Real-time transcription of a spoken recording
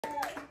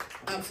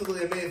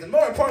Absolutely amazing.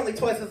 More importantly,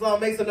 twice as long,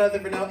 makes another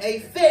for now a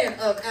fan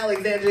of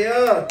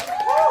Alexandria.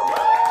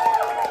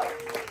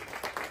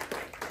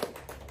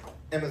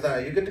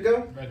 Amaziyah, you good to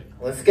go? Ready.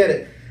 Let's get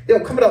it. Yo,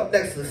 coming up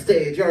next to the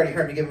stage, you already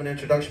heard me give him an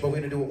introduction, but we're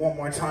going to do it one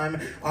more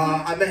time.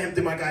 I met him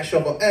through my guy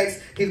Showboat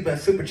X. He's been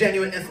super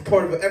genuine and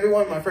supportive of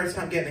everyone. My first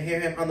time getting to hear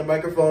him on the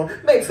microphone.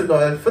 Make some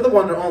noise for the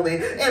one and only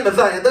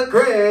Amaziyah The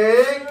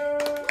Great.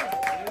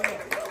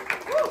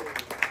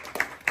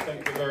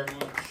 Thank you very much.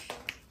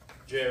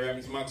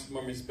 J-Rem's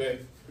maximum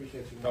respect.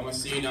 Appreciate you. I'm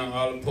seeing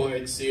all the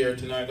poets here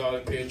tonight, all the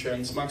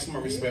patrons.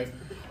 Maximum respect.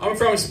 I'm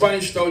from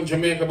Spanish Town,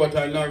 Jamaica, but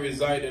I now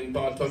reside in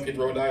Pawtucket,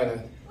 Rhode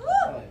Island.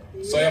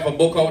 So I have a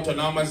book out on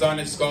Amazon,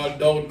 it's called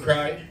Don't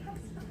Cry.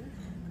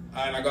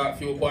 And I got a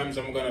few poems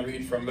I'm going to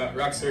read from that.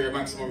 Rocks here,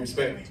 maximum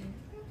respect.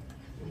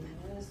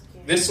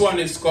 This one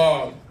is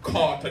called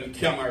Caught on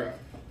Camera.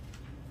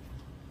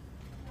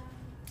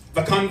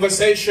 The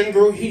conversation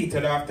grew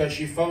heated after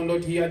she found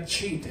out he had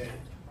cheated.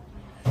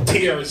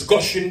 Tears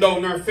gushing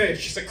down her face.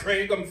 She said,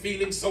 Craig, I'm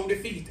feeling so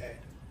defeated.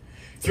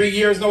 3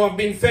 years now I've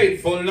been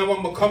faithful, now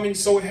I'm becoming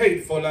so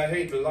hateful. I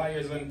hate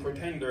liars and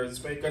pretenders,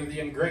 fake and the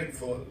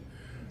ungrateful.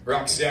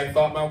 Roxy, I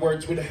thought my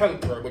words would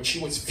help her, but she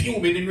was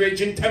fuming in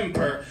raging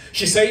temper.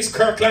 She says,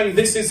 Kirkland,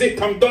 this is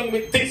it, I'm done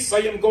with this. I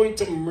am going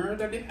to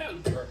murder the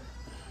helper.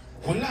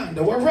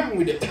 Wallanda, what's wrong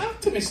with it?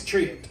 Talk to me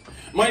straight.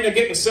 Mind you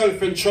get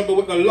yourself in trouble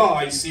with the law,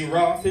 I see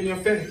wrath in your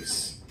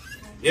face.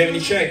 Yeah, any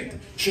shade.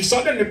 She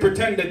suddenly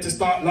pretended to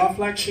start laugh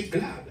like she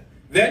glad.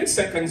 Then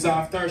seconds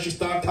after, she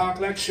start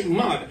talk like she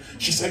mad.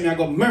 She said me I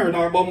got murder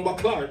her bumba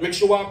clot. Make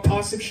sure walk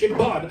past if she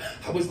bad.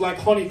 I was like,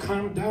 honey,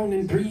 calm down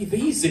and breathe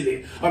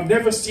easily. I've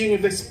never seen you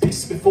this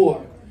pissed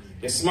before.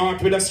 You're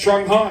smart with a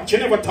strong heart. You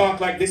never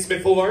talked like this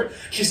before.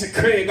 She said,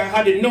 Craig, I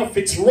had enough.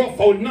 It's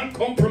rough. I will not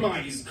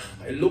compromise.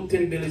 I looked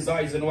in Billy's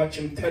eyes and watched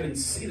him telling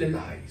silly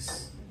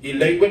lies. He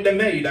laid with the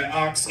maid. I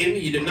asked him,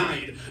 he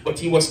denied. But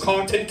he was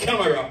caught in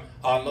camera.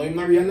 All I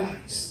not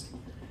realize.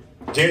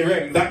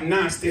 J-Rem, that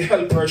nasty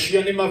helper, she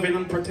and him having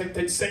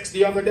unprotected sex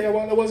the other day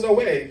while I was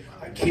away.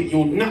 I kid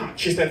you not.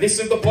 She said, this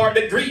is the part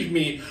that grieved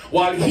me.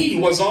 While he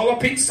was all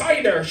up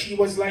inside her, she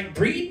was like,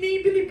 breed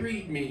me, Billy,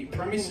 breed me.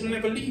 Promise you'll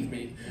never leave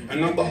me.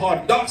 And not the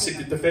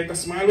audacity to fake a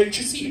smile when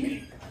she see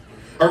me.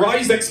 Her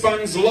eyes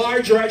expands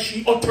larger as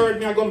she uttered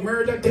me, I go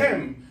murder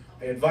them.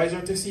 I advise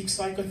her to seek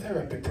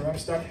psychotherapy,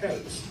 perhaps that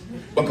helps.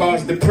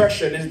 Because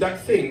depression is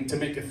that thing to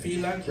make you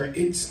feel like your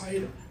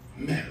inside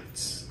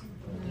melts.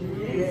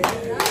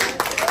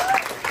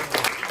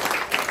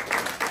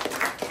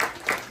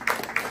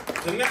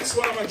 The next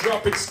one I'm going to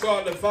drop is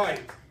called The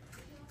Fight.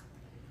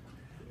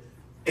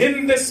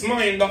 In this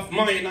mind of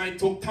mine, I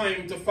took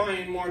time to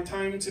find more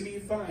time to be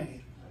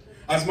fine.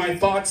 As my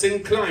thoughts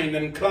incline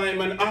and climb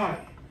an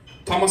eye,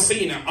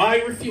 Thomasina,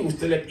 I refuse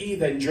to let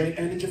either drain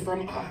energy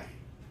from I.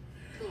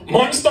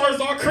 Monsters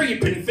are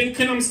creeping,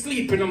 thinking I'm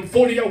sleeping, I'm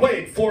fully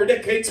awake, 4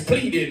 decades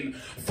pleading,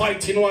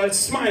 fighting while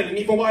smiling,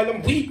 even while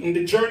I'm weeping,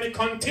 the journey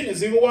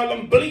continues, even while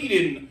I'm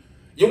bleeding.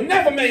 You'll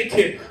never make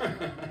it.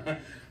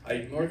 I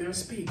ignore their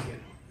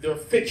speaking. Their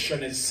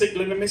fiction is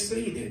signaling and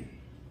misleading.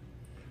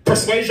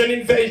 Persuasion,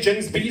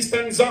 invasions, beasts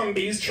and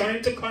zombies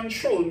trying to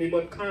control me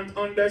but can't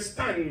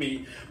understand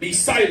me. Be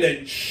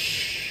silent.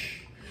 Shh.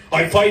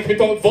 I fight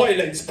without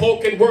violence,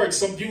 spoken words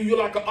subdue you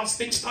like a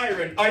hostage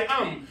tyrant. I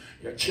am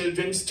your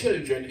children's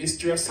children,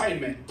 is your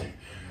assignment.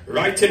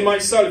 Writing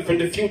myself in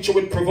the future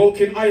with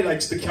provoking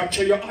highlights to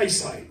capture your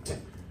eyesight.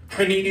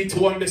 I need you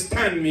to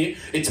understand me.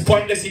 It's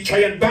pointless you try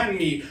and ban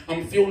me.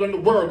 I'm fueling the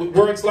world with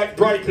words like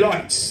bright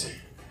lights.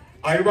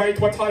 I write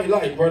what I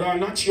like, whether or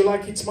not you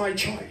like, it's my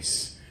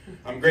choice.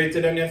 I'm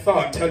greater than your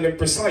thought, tell them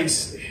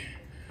precisely.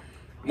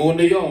 Moon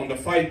the young, the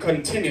fight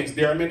continues.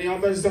 There are many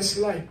others just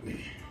like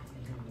me.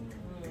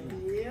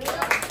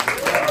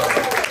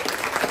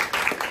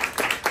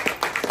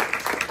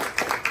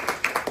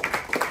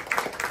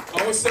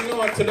 I was saying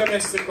no to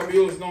domestic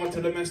abuse, no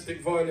to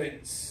domestic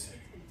violence.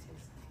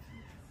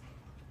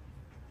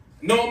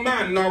 No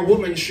man nor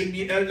woman should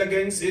be held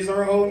against his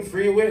or her own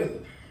free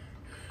will.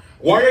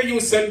 Why are you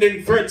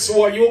sending threats?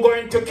 Who are you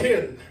going to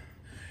kill?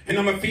 And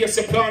I'm a face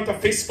you plant a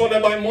fist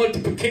followed by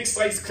multiple kicks.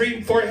 I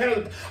scream for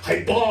help.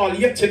 I bawl,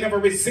 yet you never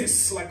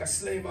resist. Like a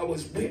slave I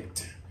was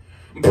whipped.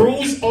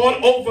 Bruised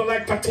all over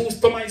like tattoos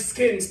to my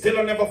skin. Still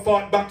I never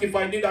fought back. If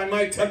I did, I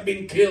might have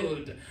been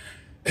killed.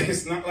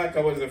 It's not like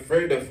I was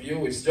afraid of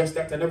you. It's just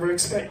that I never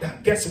expect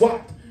that. Guess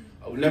what?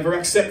 I will never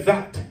accept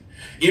that.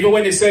 Even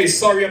when you say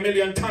sorry a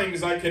million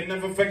times, I can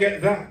never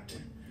forget that.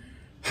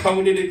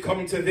 How did it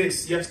come to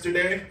this?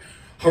 Yesterday,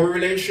 our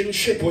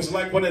relationship was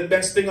like one of the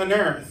best things on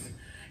earth.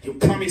 You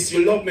promised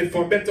you loved me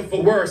for better,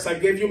 for worse. I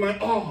gave you my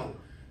all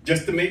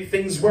just to make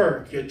things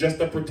work. You're just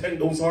to pretend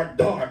those are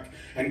dark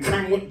and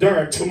cram with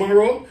dirt.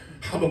 Tomorrow,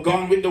 I'll be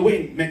gone with the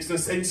wind. Makes no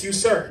sense you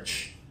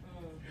search.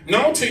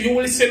 Now to you,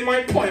 listen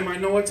my poem. I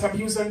know what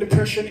abuse and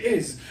depression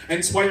is.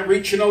 Hence why I'm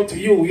reaching out to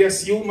you.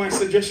 Yes, you, my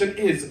suggestion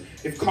is,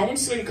 if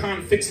counseling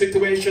can't fix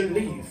situation,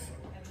 leave.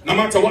 No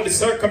matter what the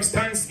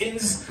circumstance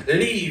is,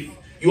 leave.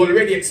 You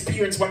already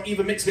experience what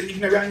evil mixed with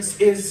ignorance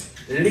is.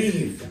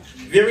 Leave.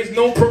 There is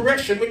no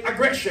progression with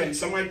aggression.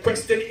 So my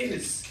question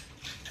is,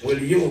 will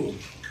you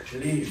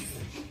leave?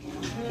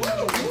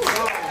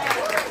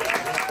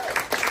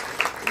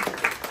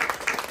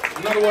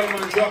 Another one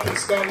of my dropping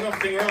skull,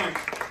 nothing wrong.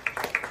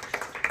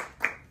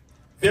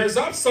 There's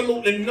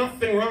absolutely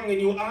nothing wrong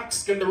in you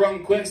asking the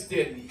wrong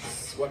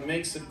questions. What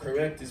makes it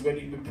correct is when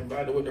you be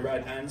provided with the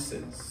right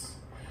answers.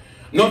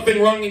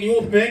 Nothing wrong in you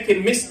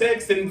making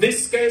mistakes. In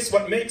this case,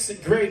 what makes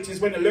it great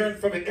is when you learn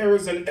from your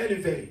errors and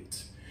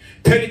elevate.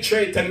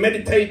 Penetrate and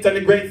meditate on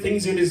the great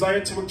things you desire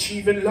to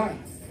achieve in life.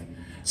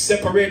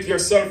 Separate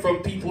yourself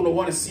from people who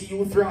want to see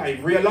you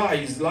thrive.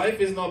 Realize life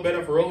is no bed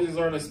of roses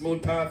or on a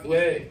smooth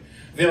pathway.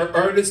 There are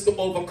hurdles to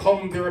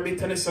overcome. There are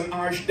bitterness and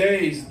harsh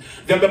days.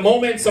 There are the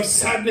moments of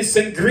sadness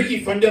and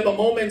grief, and there are the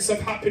moments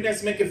of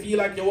happiness make you feel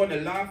like you want to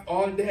laugh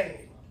all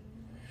day.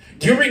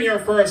 During your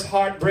first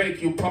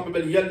heartbreak, you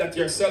probably yelled at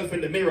yourself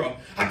in the mirror,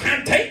 "I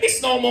can't take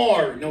this no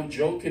more." No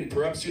joking,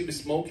 perhaps you'd be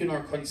smoking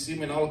or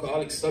consuming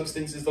alcoholic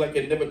substances like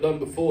you'd never done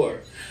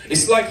before.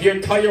 It's like your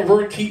entire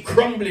world keep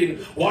crumbling.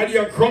 While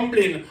you're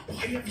crumbling,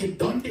 why have you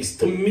done this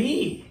to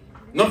me?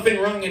 Nothing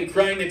wrong in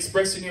crying,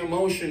 expressing your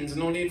emotions.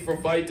 No need for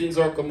fightings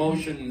or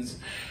commotions.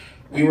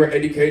 We were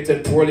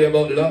educated poorly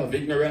about love.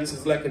 Ignorance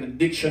is like an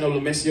addiction that will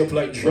mess you up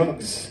like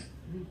drugs.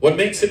 What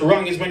makes it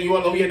wrong is when you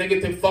allow your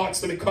negative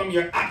thoughts to become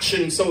your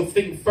actions. So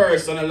think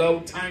first and allow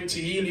time to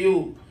heal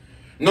you.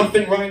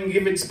 Nothing wrong in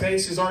giving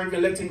spaces or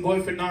even letting go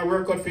if it not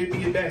work out for you to be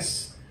your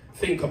best.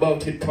 Think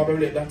about it,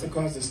 probably that will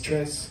cause the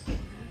stress.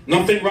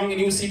 Nothing wrong in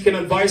you seeking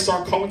advice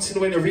or counsel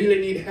when you really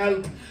need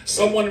help.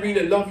 Someone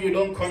really love you,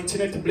 don't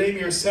continue to blame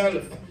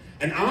yourself.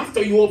 And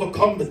after you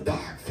overcome the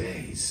dark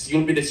phase,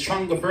 you'll be the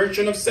stronger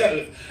version of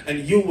self.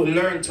 And you will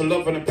learn to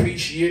love and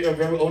appreciate your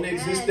very own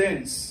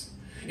existence.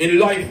 In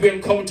life, we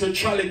encounter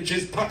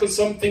challenges, tackle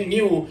something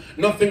new.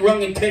 Nothing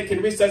wrong in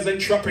taking risks as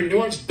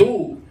entrepreneurs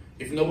do.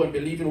 If no one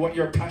believes in what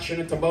you're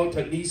passionate about,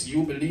 at least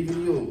you believe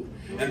in you.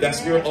 And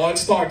that's where it all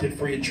started,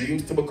 for your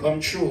dreams to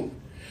become true.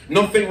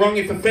 Nothing wrong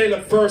if you fail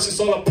at first, it's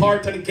all a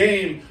part of the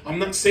game. I'm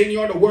not saying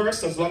you're the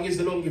worst, as long as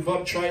you don't give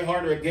up, try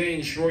harder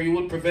again, sure you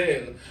will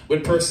prevail.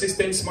 With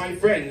persistence, my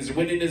friends,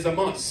 winning is a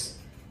must.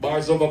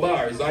 Bars over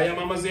bars, I am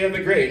Amaziyah The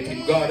Great,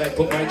 in God I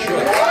put my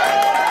trust.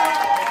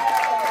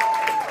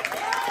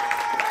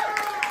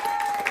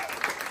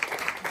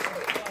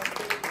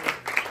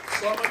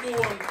 So I'm going to do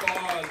one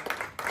called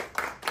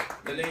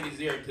the ladies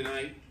here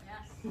tonight.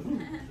 Yes.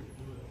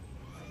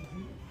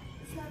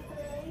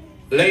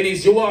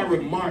 Ladies, you are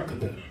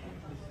remarkable.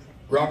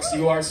 Roxy,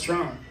 you are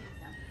strong.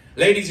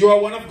 Ladies, you are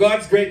one of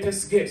God's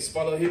greatest gifts.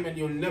 Follow him and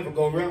you'll never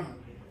go wrong.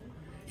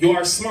 You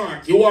are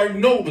smart. You are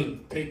noble.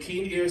 Pay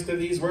keen ears to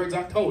these words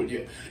I told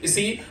you. You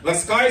see, the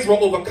skies were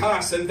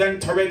overcast and then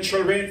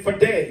torrential rain for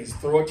days.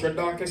 Throughout your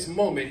darkest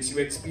moments, you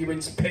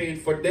experienced pain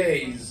for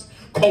days.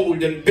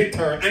 Cold and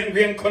bitter,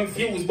 angry and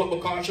confused, but be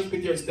cautious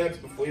with your steps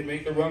before you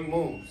make the wrong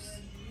moves.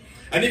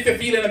 And if you're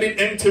feeling a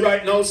bit empty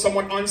right now,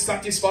 somewhat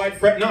unsatisfied,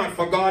 fret not,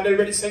 for God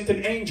already sent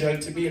an angel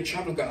to be a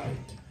travel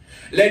guide.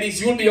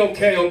 Ladies, you'll be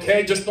okay,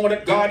 okay? Just know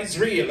that God is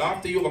real.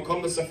 After you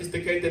overcome the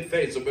sophisticated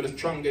phase, you'll be the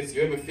strongest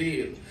you ever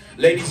feel.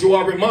 Ladies, you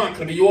are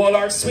remarkable. You all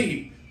are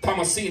sweet.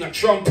 Thomasina,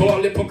 Trump,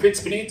 all hypocrites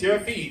beneath your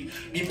feet.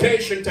 Be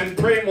patient and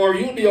pray more.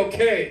 You'll be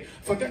okay.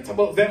 Forget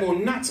about them who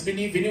not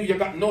believe in you. You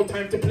got no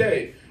time to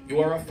play. You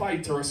are a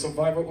fighter, a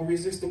survivor who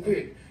resists to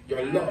quit.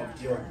 You're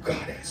loved. You're a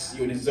goddess.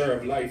 You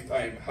deserve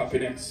lifetime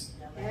happiness.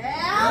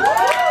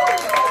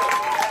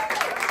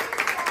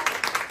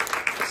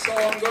 So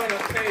I'm going to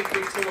take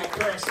you to a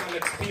personal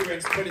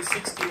experience.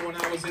 2016, when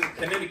I was in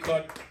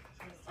Connecticut,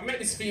 I met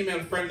this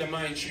female friend of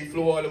mine. She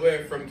flew all the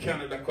way from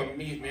Canada to come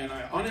meet me, and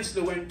I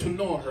honestly went to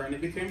know her, and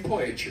it became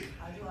poetry.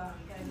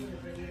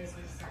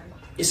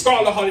 It's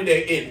called the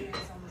Holiday Inn.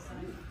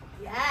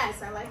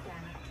 Yes, I like that.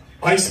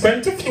 I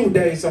spent a few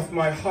days of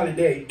my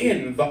holiday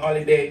in the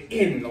Holiday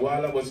Inn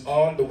while I was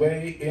all the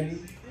way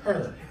in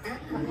her.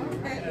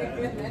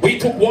 We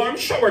took warm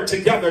shower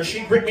together.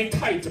 She gripped me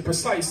tight,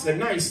 precisely,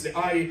 nicely.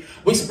 I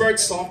whispered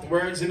soft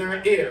words in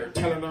her ear,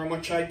 telling her how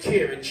much I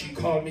care, and she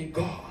called me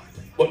God.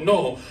 But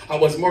no, I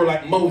was more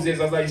like Moses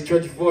as I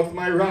stretched forth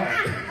my rod.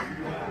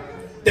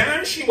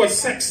 Damn, she was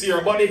sexy. Her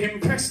body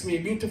impressed me.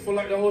 Beautiful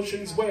like the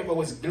ocean's wave. I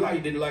was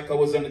gliding like I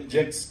was on a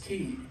jet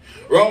ski.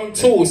 Round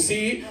two,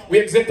 see? We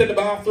exited the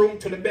bathroom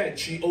to the bed.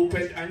 She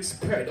opened and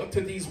spread up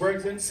to these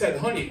words and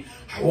said, "Honey,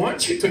 I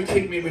want you to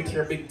kick me with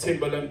your big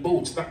Timberland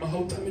boots. Knock my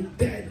whole tummy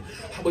dead."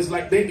 I was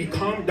like, "Baby,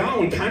 calm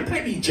down. Can't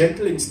I be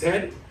gentle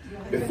instead?"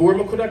 Before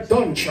I could have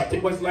done shot,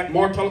 it was like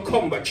Mortal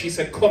Kombat. She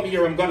said, "Come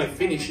here, I'm gonna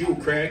finish you,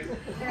 Craig."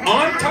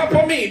 On top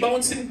of me,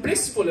 bouncing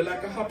blissfully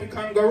like a happy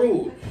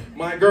kangaroo.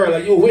 My girl,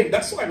 you win.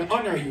 That's why I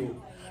honor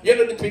you. You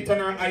know the tweet on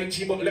her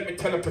IG, but let me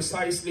tell her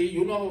precisely,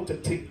 you know how to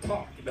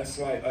TikTok. That's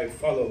why I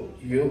follow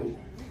you.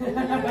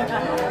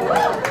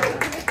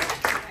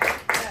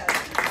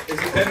 Is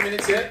it 10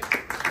 minutes yet?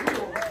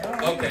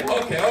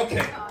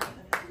 Okay.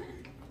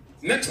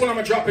 Next one I'm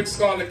going to drop, it's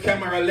called the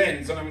camera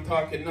lens, and I'm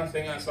talking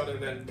nothing else other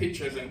than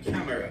pictures and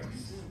cameras.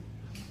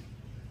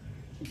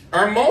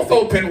 Her mouth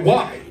open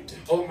wide.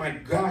 Oh my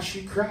gosh,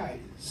 she cries.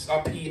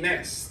 A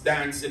penis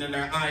dancing in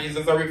her eyes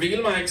as I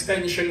reveal my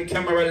extension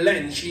camera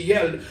lens. She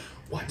yelled,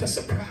 "What a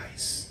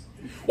surprise."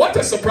 What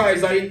a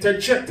surprise, I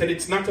interjected.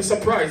 It's not a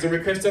surprise. I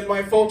requested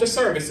my photo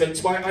service,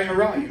 that's why I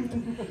arrived.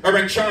 Her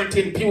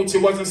enchanting beauty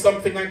wasn't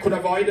something I could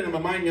avoid, and in my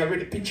mind you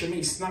already picture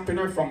me snapping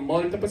her from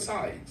multiple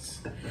sides.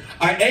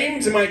 I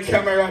aimed my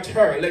camera at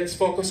her, lens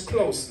focused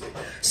closely.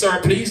 "Sir,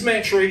 please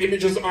make sure your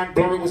images aren't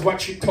blurry," was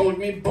what she told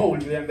me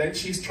boldly, and then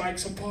she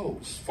strikes a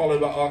pose,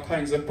 followed by all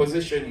kinds of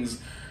positions.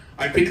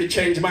 I quickly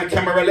changed my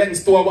camera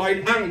lens to a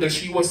wide angle.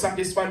 She was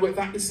satisfied with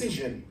that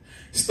decision.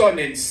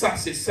 Stunning,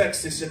 sassy,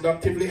 sexy,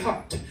 seductively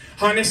hot.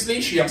 Honestly,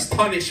 she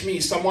astonished me,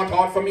 somewhat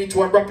hard for me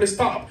to abruptly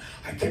stop.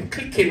 I kept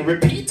clicking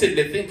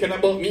repeatedly, thinking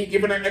about me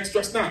giving her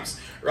extra snaps.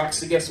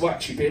 Roxy, guess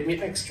what? She paid me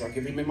extra,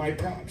 giving me my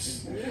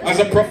props. As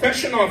a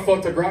professional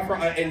photographer,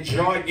 I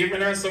enjoyed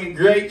giving her some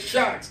great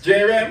shots.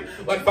 J-Rem,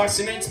 what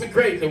fascinates me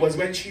greatly was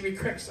when she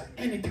requests at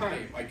any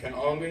time, I can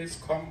always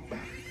come back.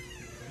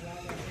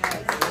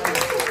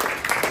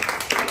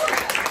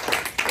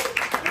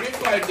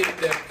 If I did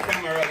the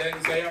camera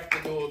lens, I have to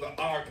do the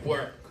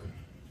artwork.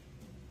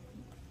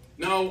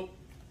 Now,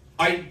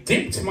 I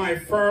dipped my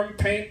firm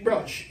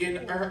paintbrush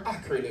in her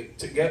acrylic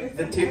to get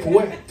the tip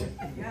wet.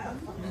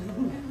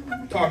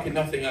 Talking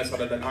nothing else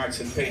other than arts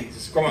and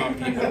paints. Come on,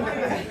 people.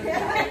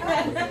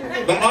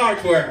 The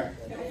artwork.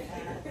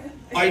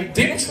 I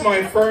dipped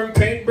my firm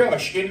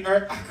paintbrush in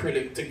her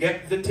acrylic to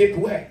get the tip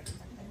wet.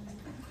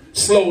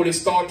 Slowly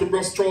start to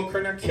brush stroke her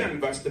in her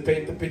canvas to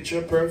paint the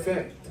picture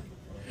perfect.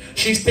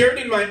 She stared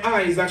in my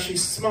eyes as she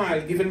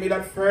smiled, giving me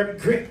that firm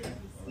grip.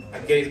 I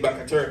gazed back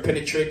at her,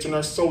 penetrating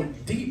her so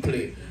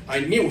deeply. I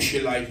knew she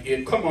liked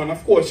it. Come on,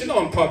 of course, you know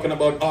I'm talking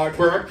about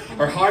artwork.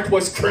 Her heart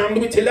was crammed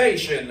with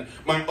elation.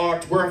 My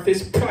artwork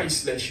is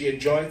priceless. She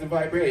enjoyed the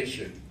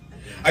vibration.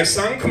 I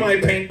sank my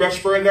paintbrush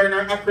further in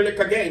her acrylic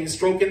again,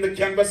 stroking the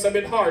canvas a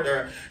bit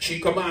harder. She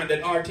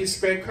commanded, "Artist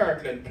Craig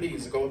Kirkland,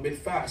 please go a bit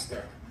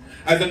faster."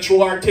 As a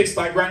true artist,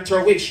 I grant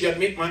her wish. She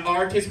admit my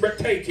art is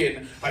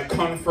breathtaking. I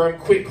confirm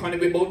quick, honey,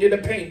 we both did the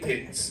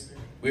paintings.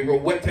 We were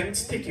wet and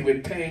sticky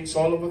with paints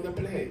all over the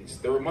place.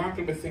 The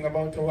remarkable thing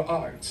about our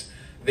art,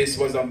 this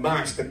was a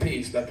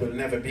masterpiece that will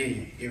never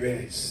be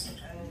erased.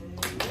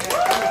 So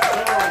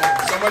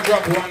I'm going to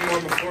drop one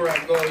more before I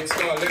go. It's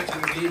called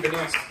Legends Leaving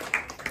Us.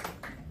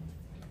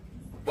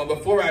 But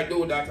before I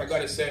do that, I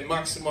got to say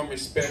maximum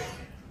respect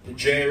to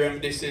J-Rem.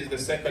 This is the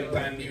second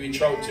time he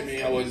reached out to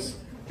me. I was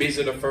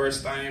busy the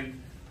first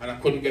time and I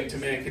couldn't get to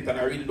make it, and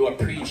I really do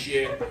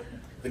appreciate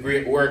the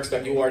great works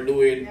that you are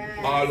doing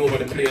all over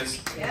the place.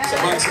 So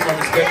maximum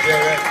respect,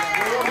 J-Rem.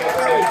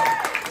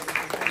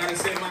 And I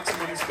say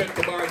maximum respect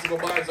to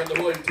Bars and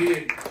the whole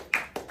team.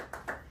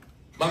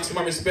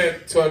 Maximum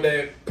respect to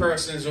the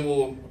persons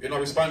who, you know,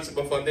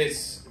 responsible for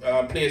this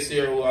place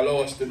here, who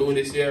allow us to do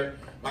this here.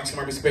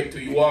 Maximum respect to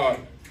you all.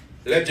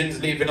 Legends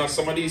leaving us.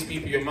 Some of these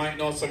people you might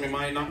know, some you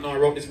might not know. I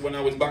wrote this when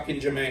I was back in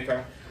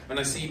Jamaica, and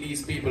I see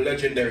these people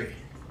legendary.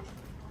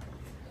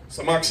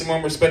 So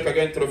maximum respect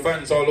again to the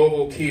fans all over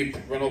who keep,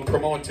 you know,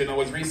 promoting. I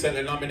was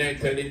recently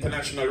nominated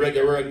International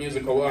Reggae World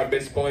Music Award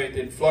Best Poet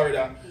in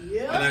Florida.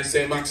 And I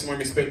say maximum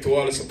respect to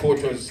all the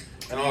supporters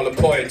and all the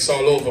poets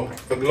all over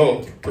the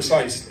globe,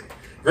 precisely.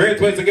 Great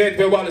ways to get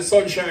while the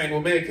sunshine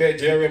will make it,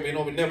 J-Rem, you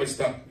know, we never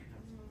stop.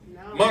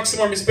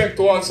 Maximum respect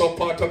to also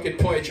Pawtucket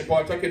Poetry.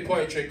 Pawtucket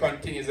Poetry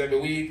continues every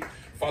week.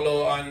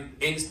 Follow on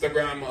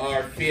Instagram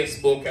or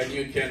Facebook, and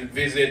you can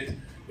visit,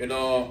 you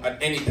know,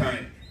 at any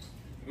time.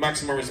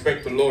 Maximum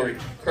respect to Laurie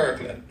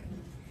Kirkland.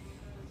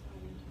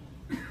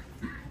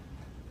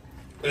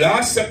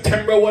 Last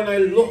September when I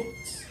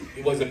looked,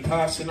 it was the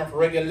passing of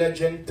reggae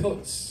legend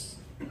Toots.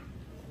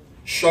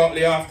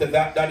 Shortly after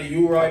that, Daddy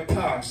Uri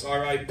passed,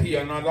 R.I.P.,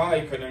 another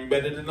icon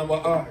embedded in our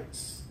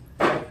hearts.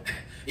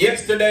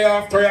 Yesterday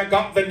after I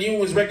got the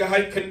news, reggae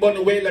icon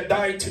Bunny Wailer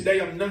died. Today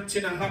I'm not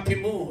in a happy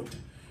mood.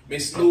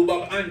 Miss Lou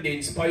Bob Andy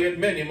inspired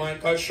many.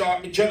 Michael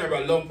Sharp, the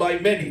general, loved by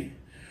many.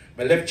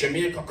 I left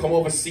Jamaica, come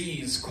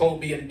overseas.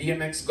 Kobe and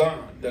DMX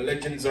gone. The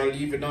legends are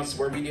leaving us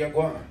where we are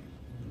gone.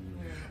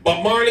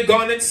 But Marley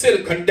gone and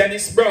Silk and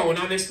Dennis Brown.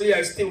 Honestly,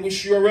 I still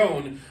wish you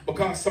around,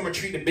 because some are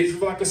treated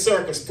business like a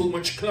circus, too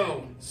much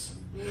clowns.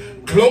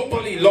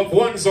 Globally, loved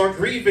ones are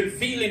grieving,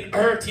 feeling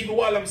hurt. Even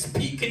while I'm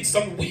speaking,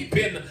 some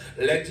weeping.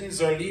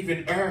 Legends are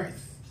leaving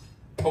Earth.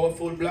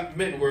 Powerful black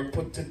men were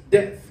put to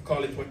death.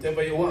 Call it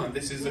whatever you want.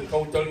 This is a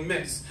total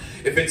mess.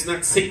 If it's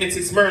not sickness,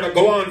 it's murder.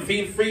 Go on,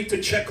 feel free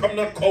to check. I'm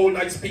not cold.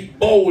 I speak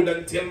bold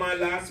until my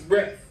last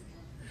breath.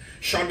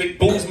 Chadwick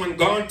Boseman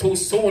gone too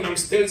soon. I'm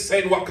still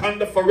saying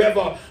Wakanda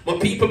forever. My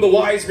people, be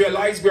wise,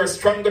 realize we are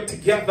stronger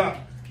together.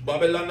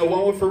 Babylon, the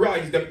one with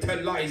rise, them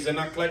tell lies and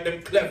act like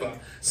them clever.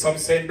 Some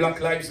say Black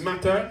Lives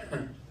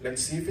Matter.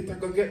 Let's see if it's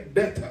gonna get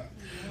better.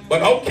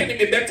 But how can it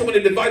be better when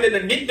it's divided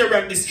and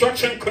ignorant?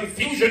 Destruction,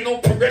 confusion, no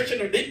progression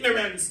with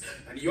ignorance.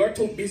 And you're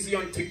too busy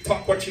on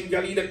TikTok watching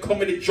Galida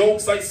comedy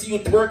jokes. I see you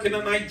twerking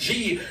on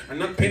IG and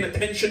not paying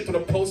attention to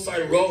the posts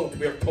I wrote.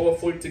 We are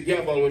powerful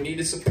together. We need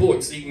the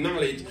support, seek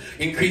knowledge,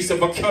 increase the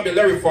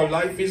vocabulary, for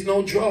life is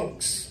no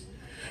drugs.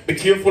 Be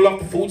careful of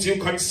the foods you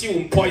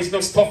consume,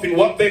 poisonous stuff in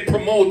what they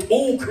promote.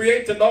 Who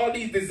created all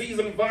these diseases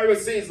and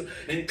viruses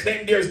and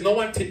claim there's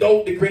no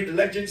antidote? The great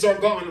legends are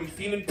gone. I'm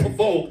feeling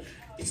provoked.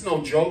 It's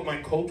no joke,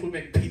 my coat will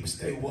make people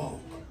stay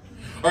woke.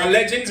 Are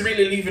legends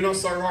really leaving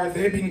us, or are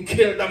they being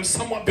killed? I'm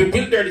somewhat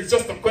bewildered. It's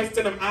just a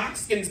question I'm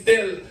asking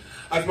still.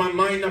 As my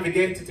mind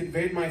navigated to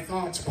invade my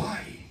thoughts, why?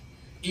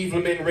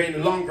 Evil men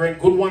reign longer and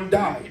good ones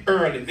die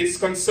early. This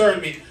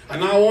concerned me,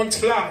 and I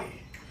won't lie.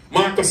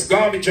 Marcus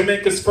Garvey,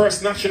 Jamaica's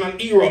first national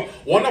hero,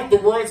 one of the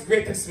world's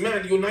greatest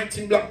men,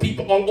 uniting black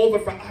people all over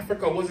for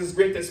Africa was his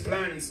greatest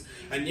plans.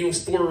 A new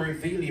story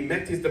revealed he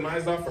met his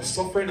demise after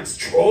suffering a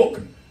stroke.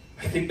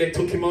 I think they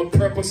took him out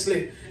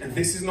purposely, and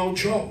this is no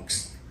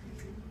jokes.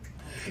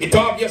 It's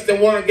obvious they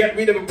want to get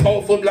rid of a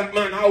powerful black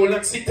man. I will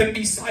not sit and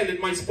be silent.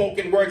 My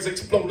spoken words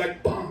explode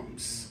like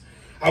bombs.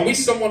 I wish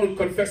someone would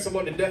confess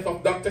about the death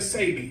of Dr.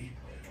 Sabi,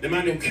 the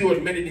man who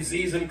cured many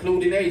diseases,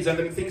 including AIDS, and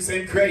them things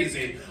ain't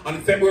crazy.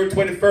 On February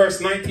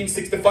 21st,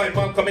 1965,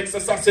 Malcolm X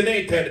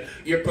assassinated.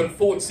 April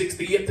 4th,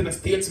 68, in the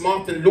States,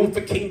 Martin Luther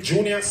King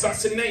Jr.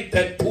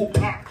 assassinated.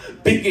 Tupac,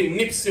 Biggie,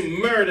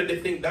 Nipsey murdered. They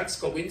think that's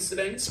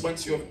coincidence?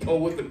 Once you have power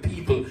with the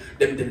people,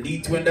 then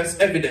delete when that's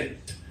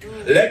evident.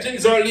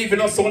 Legends are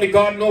leaving us, only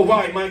God knows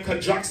why. Michael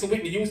Jackson,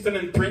 Whitney Houston,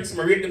 and Prince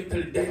married them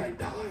till the day I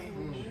die.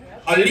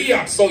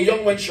 Aaliyah, so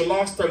young when she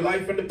lost her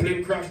life when the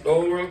plane crashed, the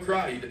whole world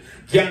cried.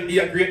 Gandhi,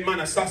 a great man,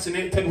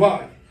 assassinated.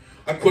 Why?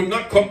 I could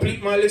not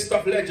complete my list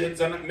of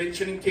legends. I'm not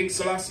mentioning King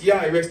Selassie.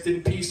 Rest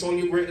in peace, all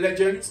you great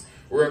legends.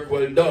 Work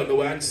well done.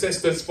 Our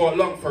ancestors fought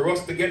long for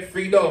us to get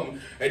freedom.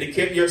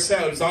 Educate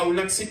yourselves. I will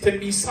not sit and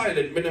be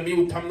silent. When I'm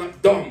mute, I'm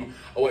not dumb.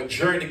 Our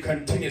journey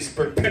continues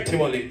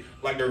perpetually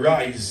like the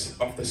rise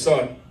of the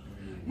sun.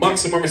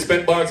 Maximum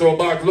respect, bars over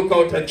bars. Look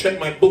out and check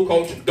my book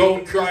out,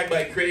 Don't Cry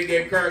by Craig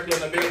A.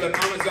 Kirkland, available on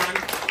Amazon.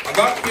 I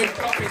got a few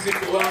copies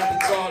if you want.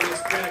 It's all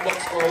just $20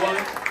 for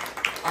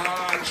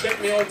one.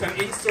 Check me out on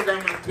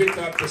Instagram and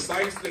Twitter,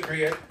 Precisely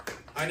Great.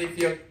 And if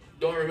you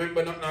don't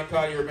remember nothing at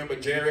all, you remember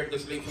J-Rem,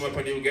 just link him up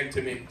and you'll get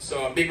to me.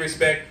 So big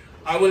respect.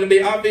 I will be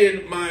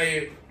having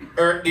my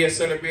Earth Day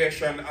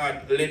celebration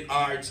at Lit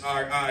Arts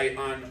RI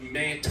on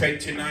May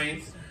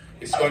 29th.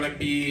 It's going to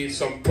be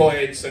some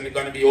poets and it's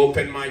going to be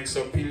open mic,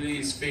 so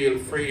please feel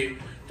free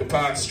to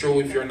pass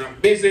through if you're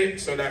not busy.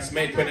 So that's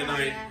May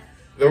 29th.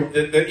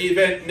 The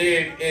event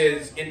name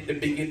is In the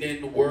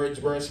Beginning,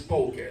 Words Were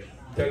Spoken.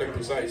 Tell them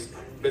precisely.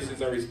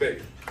 Blessings and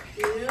respect.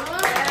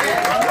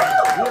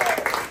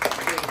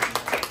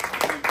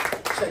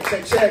 Check,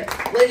 check,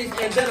 check. Ladies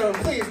and gentlemen,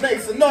 please make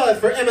some noise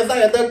for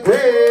Amaziyah The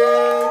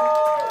Great.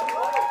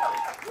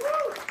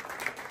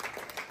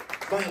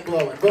 Mind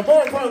blowing. But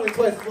more importantly,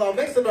 Twice the Flow,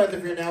 make some noise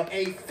if you're now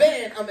a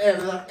fan of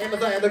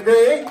Amaziyah The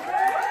Great.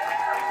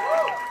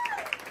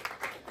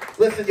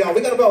 Listen, y'all,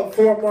 we got about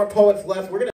 4 more poets left. We're gonna